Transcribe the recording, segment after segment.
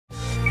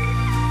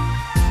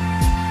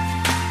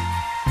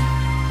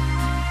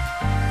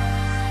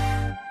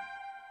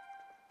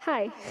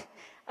Hi,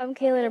 I'm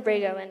Kaylen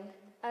Abrego, and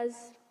as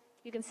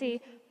you can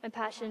see, my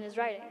passion is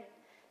writing.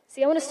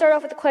 See, I want to start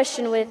off with the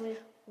question with,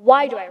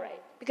 why do I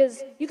write?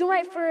 Because you can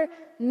write for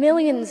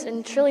millions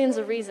and trillions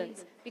of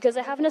reasons. Because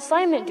I have an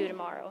assignment due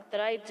tomorrow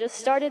that I just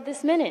started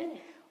this minute.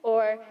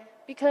 Or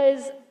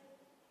because,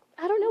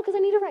 I don't know, because I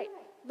need to write.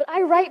 But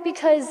I write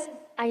because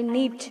I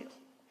need to.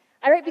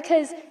 I write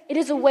because it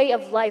is a way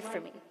of life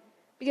for me.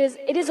 Because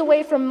it is a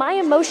way for my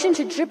emotion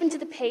to drip into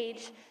the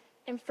page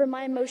and for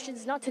my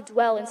emotions not to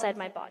dwell inside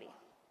my body.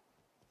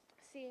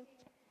 See,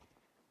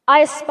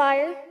 I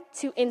aspire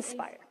to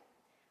inspire.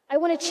 I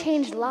want to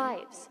change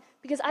lives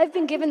because I've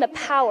been given the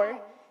power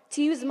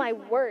to use my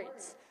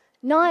words,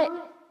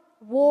 not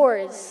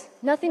wars,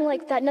 nothing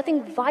like that,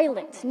 nothing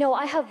violent. No,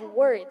 I have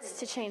words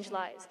to change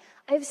lives.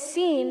 I've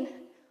seen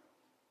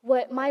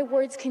what my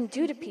words can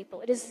do to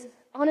people. It is,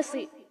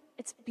 honestly,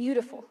 it's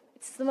beautiful.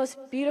 It's the most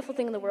beautiful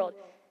thing in the world.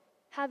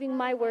 Having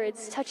my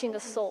words touching a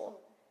soul,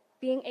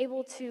 being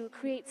able to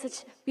create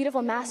such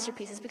beautiful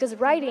masterpieces, because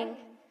writing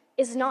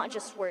is not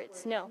just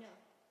words, no,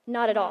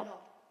 not at all.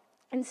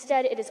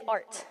 Instead, it is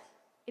art.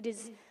 It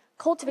is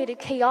cultivated,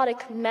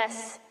 chaotic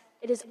mess.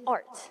 It is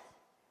art.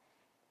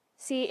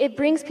 See, it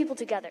brings people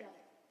together,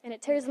 and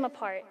it tears them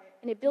apart,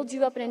 and it builds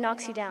you up and it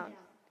knocks you down.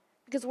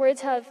 Because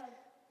words have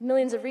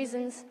millions of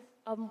reasons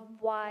of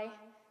why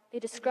they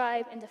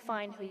describe and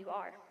define who you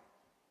are.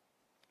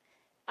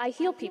 I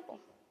heal people.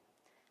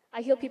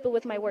 I heal people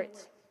with my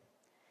words.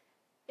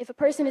 If a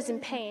person is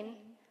in pain,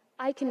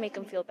 I can make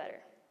them feel better.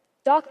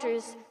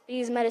 Doctors, they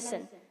use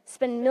medicine,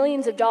 spend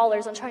millions of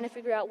dollars on trying to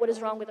figure out what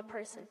is wrong with a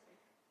person.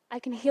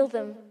 I can heal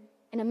them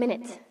in a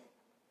minute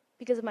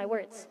because of my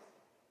words.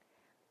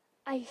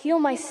 I heal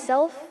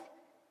myself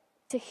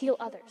to heal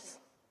others.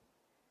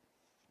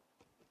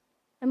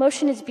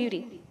 Emotion is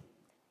beauty.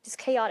 It is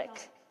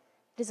chaotic.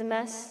 It is a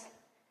mess.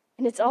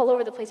 And it's all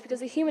over the place because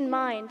the human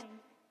mind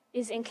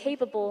is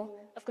incapable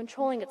of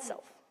controlling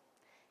itself.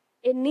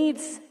 It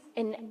needs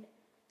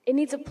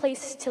a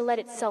place to let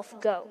itself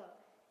go.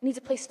 It needs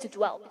a place to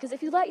dwell. Because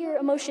if you let your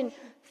emotion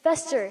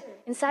fester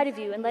inside of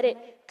you and let it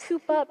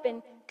coop up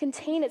and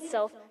contain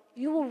itself,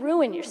 you will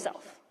ruin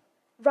yourself.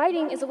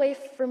 Writing is a way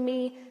for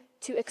me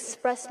to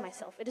express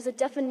myself. It is a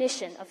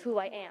definition of who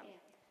I am.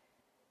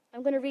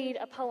 I'm going to read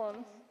a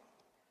poem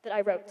that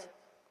I wrote.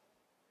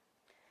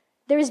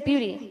 There is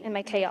beauty in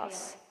my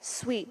chaos,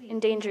 sweet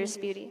and dangerous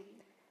beauty.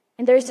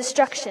 And there is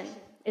destruction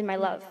in my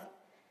love,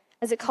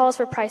 as it calls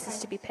for prices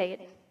to be paid.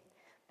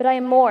 But I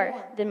am more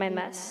than my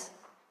mess,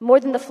 more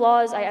than the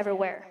flaws I ever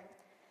wear.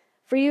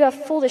 For you have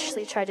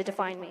foolishly tried to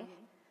define me.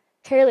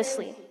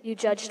 Carelessly, you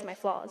judged my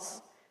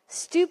flaws.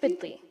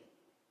 Stupidly,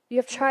 you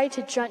have tried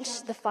to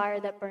drench the fire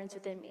that burns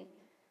within me.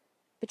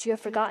 But you have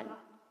forgotten.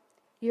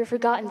 You have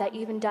forgotten that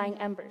even dying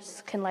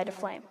embers can light a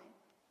flame.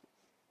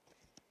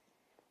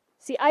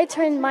 See, I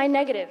turn my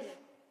negative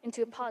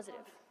into a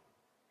positive.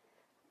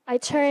 I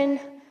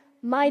turn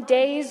my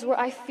days where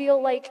I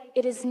feel like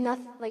it is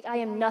nothing, like I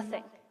am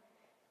nothing,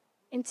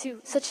 into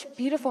such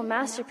beautiful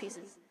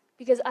masterpieces.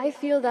 Because I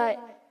feel that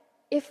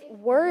if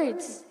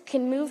words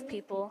can move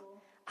people,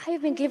 I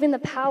have been given the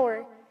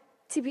power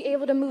to be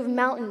able to move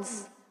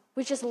mountains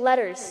with just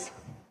letters.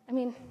 I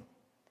mean,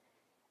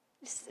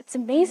 it's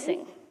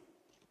amazing.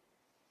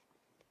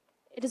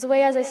 It is a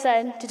way, as I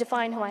said, to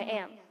define who I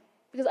am.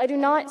 Because I do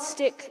not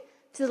stick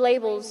to the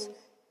labels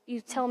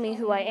you tell me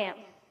who I am.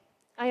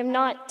 I am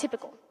not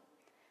typical.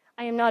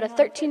 I am not a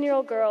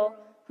 13-year-old girl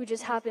who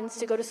just happens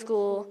to go to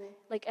school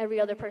like every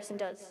other person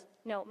does.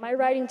 No, my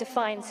writing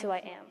defines who I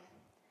am.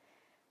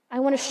 I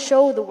want to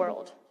show the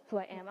world who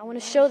I am. I want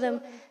to show them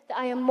that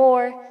I am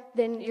more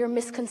than your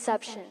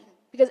misconception.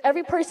 Because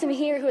every person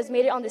here who has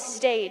made it on this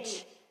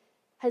stage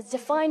has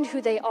defined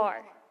who they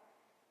are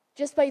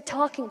just by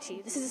talking to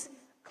you. This is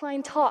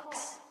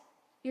KleinTalks.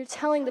 You're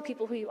telling the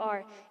people who you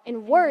are.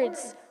 And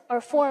words are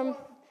a form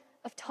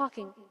of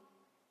talking.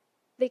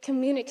 They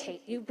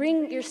communicate. You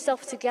bring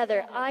yourself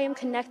together. I am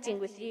connecting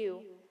with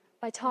you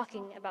by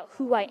talking about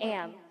who I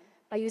am,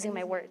 by using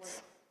my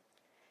words.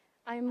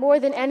 I am more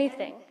than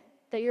anything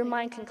that your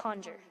mind can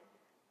conjure,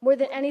 more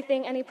than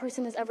anything any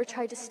person has ever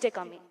tried to stick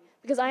on me,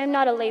 because I am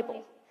not a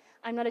label.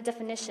 I'm not a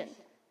definition.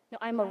 No,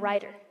 I'm a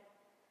writer,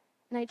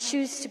 and I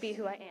choose to be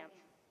who I am.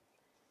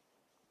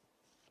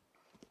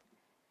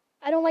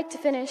 I don't like to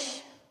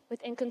finish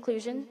with in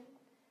conclusion,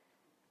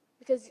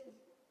 because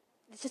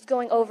it's just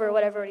going over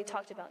what I've already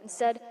talked about.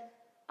 Instead,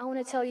 I want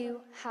to tell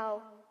you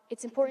how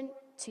it's important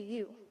to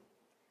you.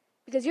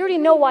 Because you already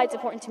know why it's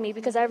important to me,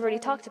 because I've already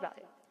talked about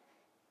it.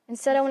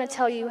 Instead, I want to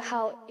tell you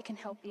how it can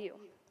help you.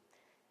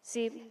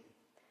 See,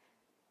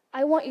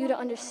 I want you to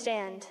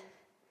understand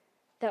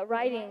that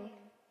writing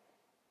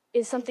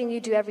is something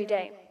you do every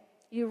day.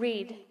 You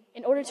read.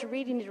 In order to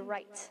read, you need to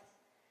write.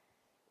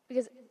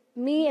 Because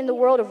me and the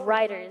world of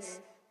writers,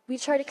 we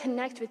try to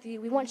connect with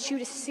you. We want you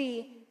to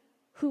see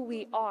who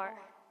we are.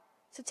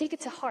 So take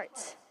it to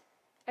heart.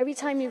 Every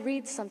time you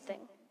read something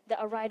that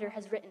a writer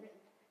has written,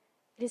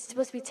 it is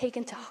supposed to be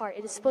taken to heart.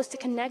 It is supposed to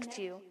connect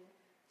you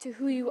to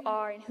who you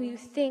are and who you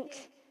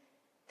think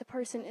the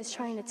person is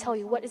trying to tell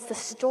you. What is the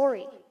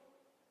story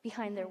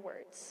behind their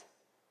words?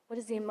 What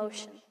is the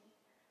emotion?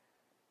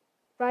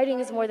 Writing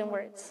is more than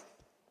words.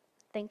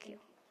 Thank you.